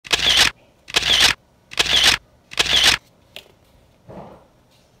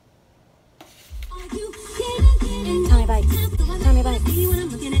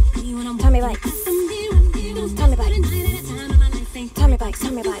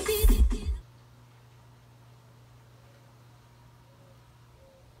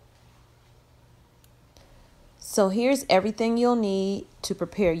So here's everything you'll need to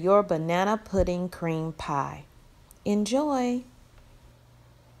prepare your banana pudding cream pie. Enjoy!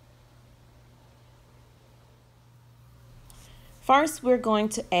 First, we're going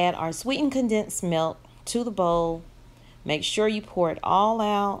to add our sweetened condensed milk to the bowl. Make sure you pour it all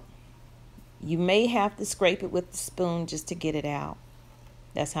out. You may have to scrape it with the spoon just to get it out.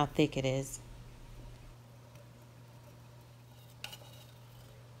 That's how thick it is.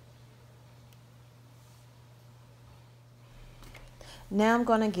 Now I'm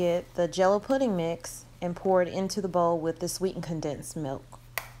going to get the Jell-O pudding mix and pour it into the bowl with the sweetened condensed milk.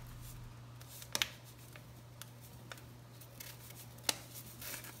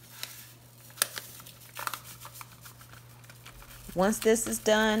 Once this is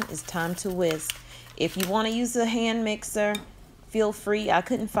done, it's time to whisk. If you want to use a hand mixer, feel free. I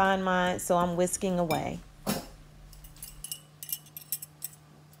couldn't find mine, so I'm whisking away.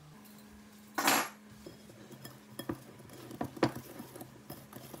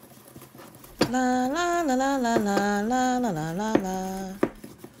 La la la la la la la la la la.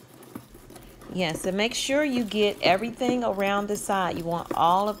 Yes, and make sure you get everything around the side. You want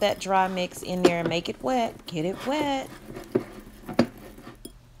all of that dry mix in there and make it wet. Get it wet.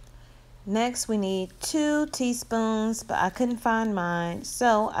 Next, we need 2 teaspoons, but I couldn't find mine,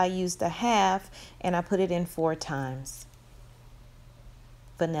 so I used a half and I put it in 4 times.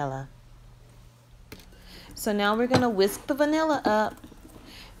 Vanilla. So now we're going to whisk the vanilla up.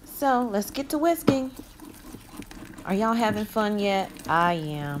 So let's get to whisking. Are y'all having fun yet? I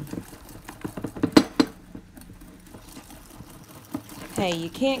am. Hey, you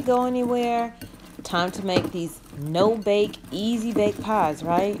can't go anywhere. Time to make these no-bake, easy-bake pies,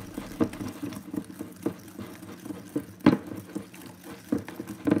 right?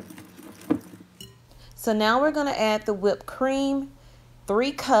 So now we're going to add the whipped cream,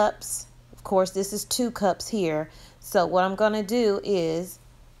 3 cups. Of course, this is 2 cups here. So what I'm going to do is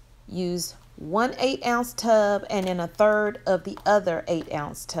use 1 8-ounce tub and then 1/3 of the other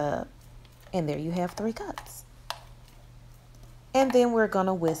 8-ounce tub. And there you have 3 cups. And then we're going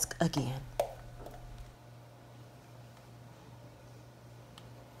to whisk again.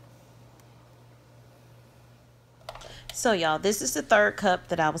 So y'all, this is the 3rd cup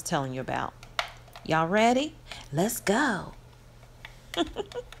that I was telling you about. Y'all ready? Let's go.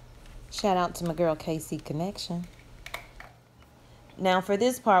 Shout out to my girl KC Connection. Now for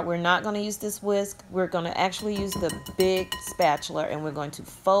this part, we're not going to use this whisk. We're going to actually use the big spatula and we're going to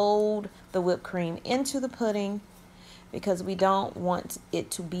fold the whipped cream into the pudding because we don't want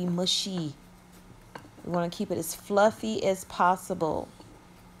it to be mushy. We want to keep it as fluffy as possible.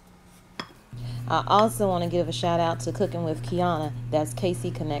 I also want to give a shout out to Cooking with Kiana. That's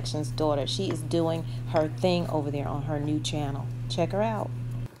KC Connection's daughter. She is doing her thing over there on her new channel. Check her out.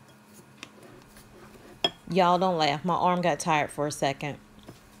 Y'all don't laugh. My arm got tired for a second.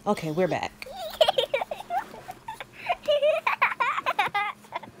 Okay, we're back.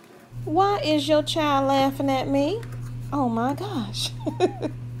 Why is your child laughing at me? Oh my gosh.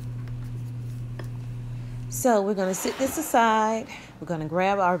 So we're going to sit this aside. We're going to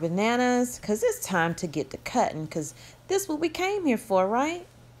grab our bananas because it's time to get to cutting because this is what we came here for, right?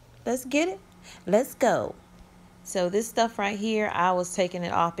 Let's get it. Let's go. So this stuff right here, I was taking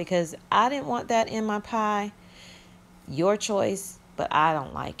it off because I didn't want that in my pie. Your choice, but I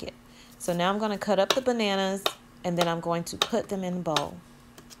don't like it. So now I'm going to cut up the bananas and then I'm going to put them in a bowl.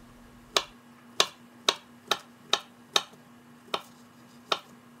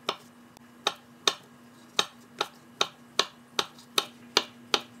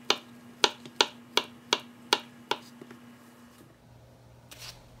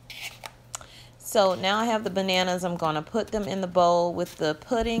 So now I have the bananas. I'm going to put them in the bowl with the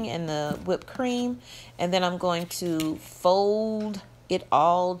pudding and the whipped cream. And then I'm going to fold it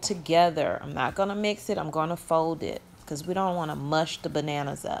all together. I'm not going to mix it. I'm going to fold it because we don't want to mush the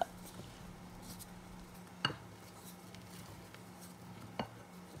bananas up.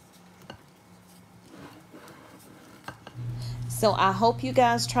 So I hope you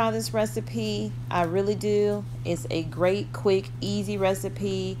guys try this recipe. I really do. It's a great, quick, easy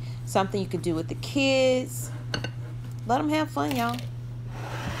recipe. Something you can do with the kids. Let them have fun, y'all.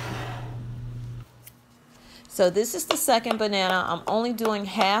 So this is the second banana. I'm only doing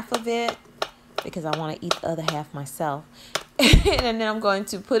half of it because I want to eat the other half myself. And then I'm going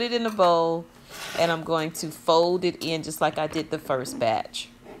to put it in a bowl and I'm going to fold it in just like I did the first batch.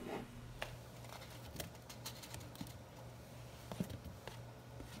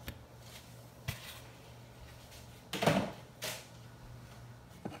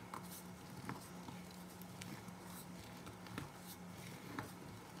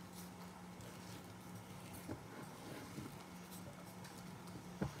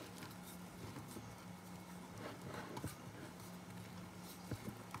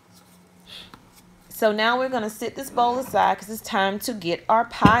 So now we're going to sit this bowl aside because it's time to get our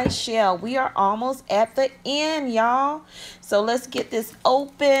pie shell. We are almost at the end, y'all. So let's get this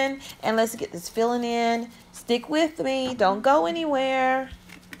open and let's get this filling in. Stick with me. Don't go anywhere.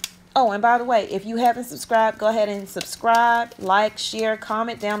 Oh, and by the way, if you haven't subscribed, go ahead and subscribe, like, share,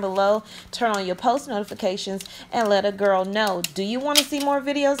 comment down below, turn on your post notifications, and let a girl know. Do you want to see more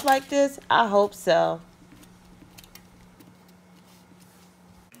videos like this? I hope so.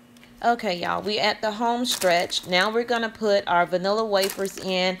 Okay, y'all, we at the home stretch. Now we're going to put our vanilla wafers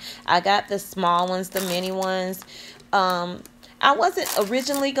in. I got the small ones, the mini ones. I wasn't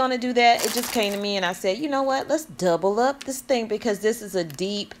originally going to do that. It just came to me and I said, you know what? Let's double up this thing because this is a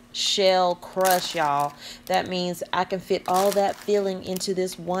deep shell crush, y'all. That means I can fit all that filling into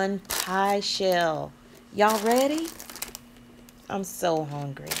this one pie shell. Y'all ready? I'm so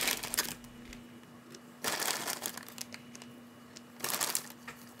hungry.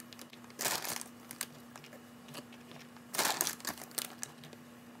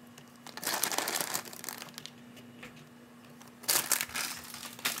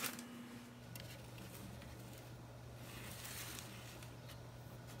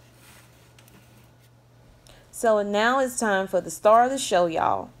 So now it's time for the star of the show,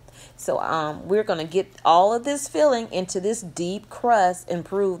 y'all. So we're going to get all of this filling into this deep crust and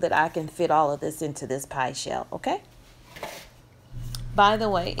prove that I can fit all of this into this pie shell, okay? By the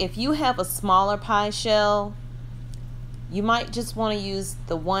way, if you have a smaller pie shell, you might just want to use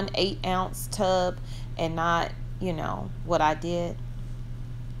the 1/8 ounce tub and not, you know, what I did.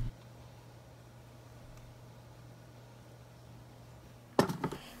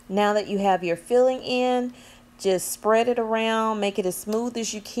 Now that you have your filling in, just spread it around, make it as smooth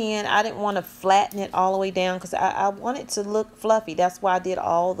as you can. I didn't want to flatten it all the way down because I want it to look fluffy. That's why I did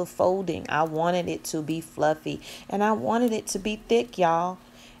all the folding. I wanted it to be fluffy and I wanted it to be thick, y'all.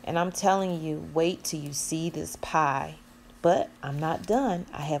 And I'm telling you, wait till you see this pie. But I'm not done.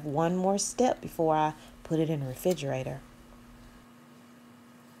 I have one more step before I put it in the refrigerator.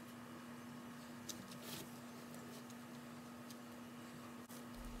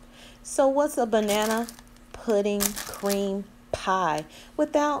 So what's a banana pudding cream pie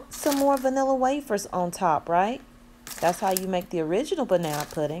without some more vanilla wafers on top, right? That's how you make the original banana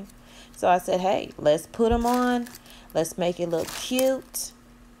pudding. So I said, hey, let's put them on. Let's make it look cute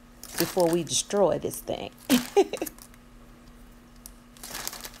before we destroy this thing.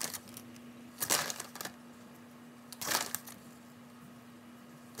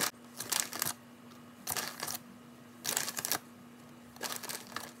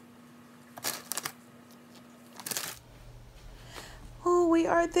 We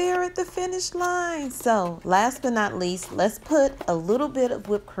are there at the finish line. So last but not least, let's put a little bit of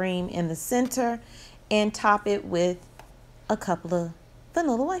whipped cream in the center and top it with a couple of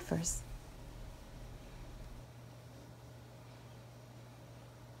vanilla wafers.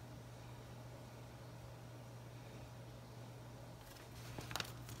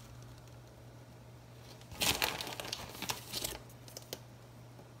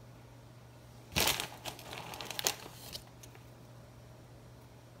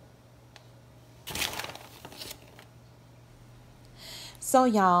 So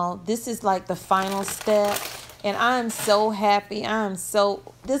y'all, this is like the final step and I'm so happy.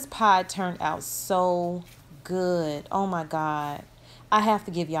 This pie turned out so good. Oh my God. I have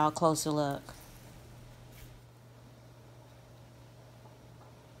to give y'all a closer look.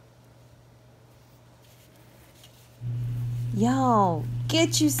 Y'all,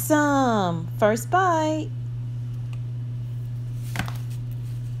 get you some. First bite.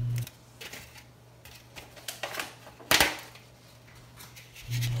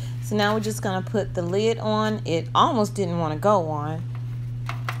 So now we're just going to put the lid on. It almost didn't want to go on.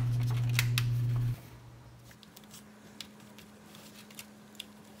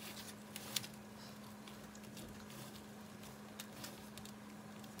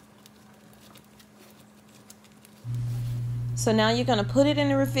 So now you're going to put it in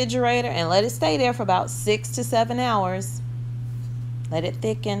the refrigerator and let it stay there for about 6 to 7 hours. Let it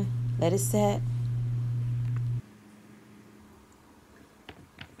thicken. Let it set.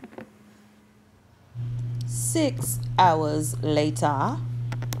 Six hours later. I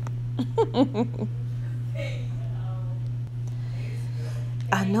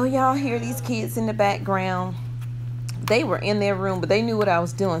know y'all hear these kids in the background. They were in their room, but they knew what I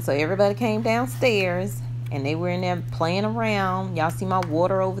was doing. So everybody came downstairs and they were in there playing around. Y'all see my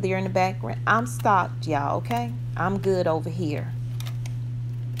water over there in the background. I'm stocked, y'all, okay? I'm good over here.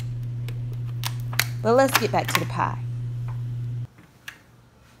 But let's get back to the pie.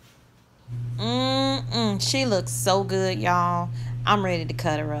 She looks so good, y'all. I'm ready to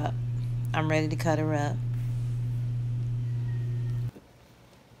cut her up. I'm ready to cut her up.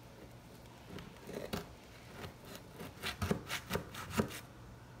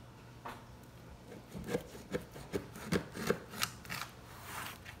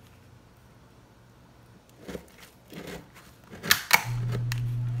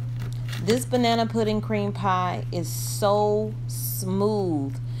 This banana pudding cream pie is so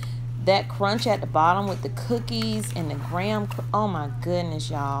smooth. That crunch at the bottom with the cookies and the graham. Oh my goodness,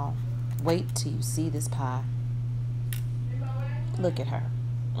 y'all. Wait till you see this pie. Look at her.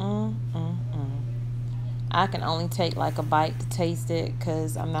 I can only take like a bite to taste it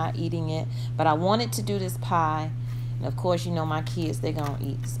because I'm not eating it. But I wanted to do this pie. And of course, you know my kids, they're going to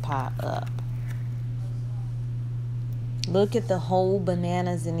eat this pie up. Look at the whole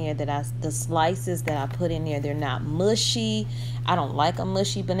bananas in there, the slices that I put in there. They're not mushy. I don't like a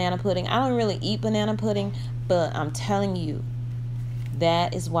mushy banana pudding. I don't really eat banana pudding, but I'm telling you,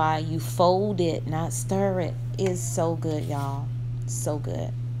 that is why you fold it, not stir it. It's so good, y'all. So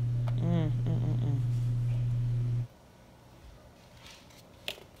good.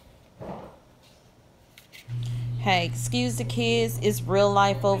 Hey, excuse the kids. It's real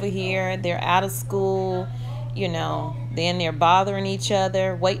life over here. They're out of school. You know, then they're bothering each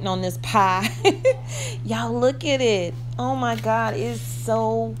other, waiting on this pie. Y'all look at it. Oh my God, it's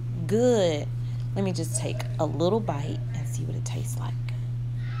so good. Let me just take a little bite and see what it tastes like.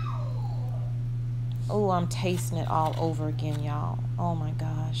 Oh, I'm tasting it all over again, y'all. Oh my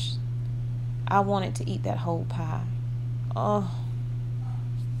gosh. I wanted to eat that whole pie. Oh.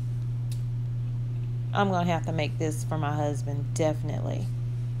 I'm going to have to make this for my husband, definitely.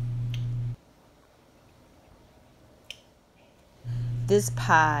 This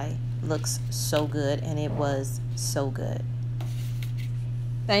pie looks so good, and it was so good.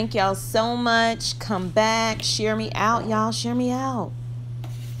 Thank y'all so much. Come back. Share me out, y'all. Share me out.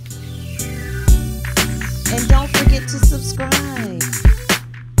 And don't forget to subscribe.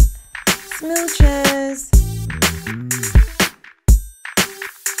 Smooches.